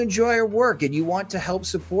 or if you enjoy our work and you want to help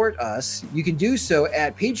support us, you can do so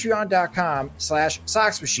at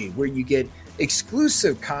patreon.com/Sox Machine, where you get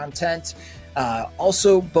exclusive content,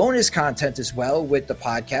 also bonus content as well with the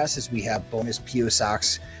podcast, as we have bonus PO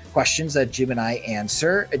Sox questions that Jim and I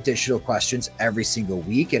answer, additional questions every single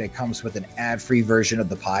week. And it comes with an ad-free version of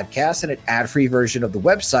the podcast and an ad-free version of the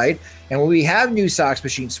website. And when we have new Sox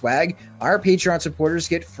Machine swag, our Patreon supporters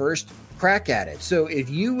get first crack at it. So if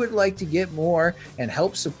you would like to get more and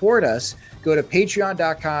help support us, go to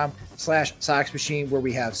patreon.com/Sox Machine, where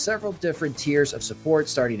we have several different tiers of support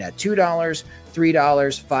starting at $2,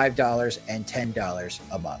 $3, $5, and $10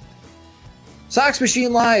 a month. Sox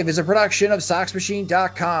Machine Live is a production of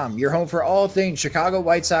SoxMachine.com, your home for all things Chicago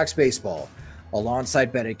White Sox baseball.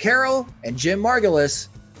 Alongside Bennett Carroll and Jim Margulis,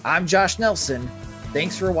 I'm Josh Nelson.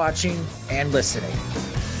 Thanks for watching and listening.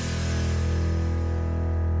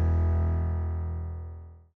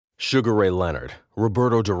 Sugar Ray Leonard,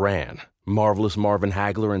 Roberto Duran, Marvelous Marvin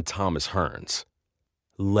Hagler, and Thomas Hearns.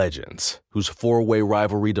 Legends, whose four-way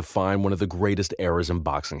rivalry defined one of the greatest eras in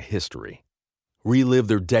boxing history. Relive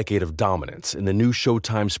their decade of dominance in the new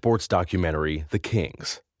Showtime sports documentary, The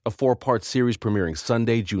Kings, a 4-part series premiering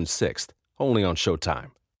Sunday, June 6th, only on Showtime.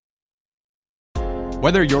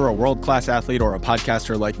 Whether you're a world-class athlete or a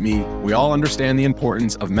podcaster like me, we all understand the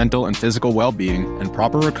importance of mental and physical well-being and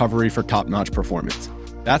proper recovery for top-notch performance.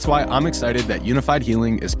 That's why I'm excited that Unified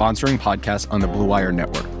Healing is sponsoring podcasts on the Blue Wire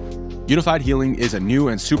Network. Unified Healing is a new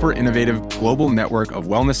and super innovative global network of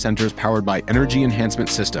wellness centers powered by Energy Enhancement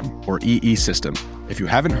System, or EE System. If you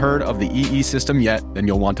haven't heard of the EE System yet, then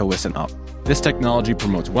you'll want to listen up. This technology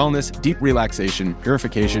promotes wellness, deep relaxation,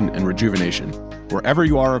 purification, and rejuvenation. Wherever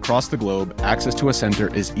you are across the globe, access to a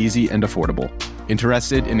center is easy and affordable.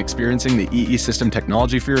 Interested in experiencing the EE System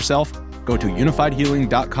technology for yourself? Go to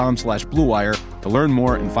unifiedhealing.com/bluewire to learn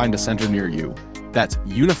more and find a center near you. That's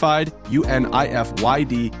unified,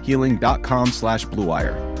 UNIFYD,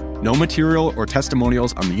 healing.com/bluewire. No material or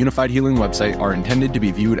testimonials on the Unified Healing website are intended to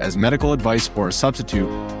be viewed as medical advice or a substitute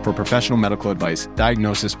for professional medical advice,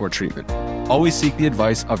 diagnosis, or treatment. Always seek the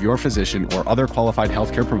advice of your physician or other qualified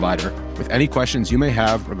healthcare provider with any questions you may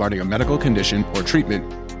have regarding a medical condition or treatment,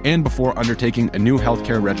 and before undertaking a new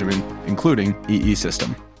healthcare regimen, including EE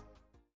System.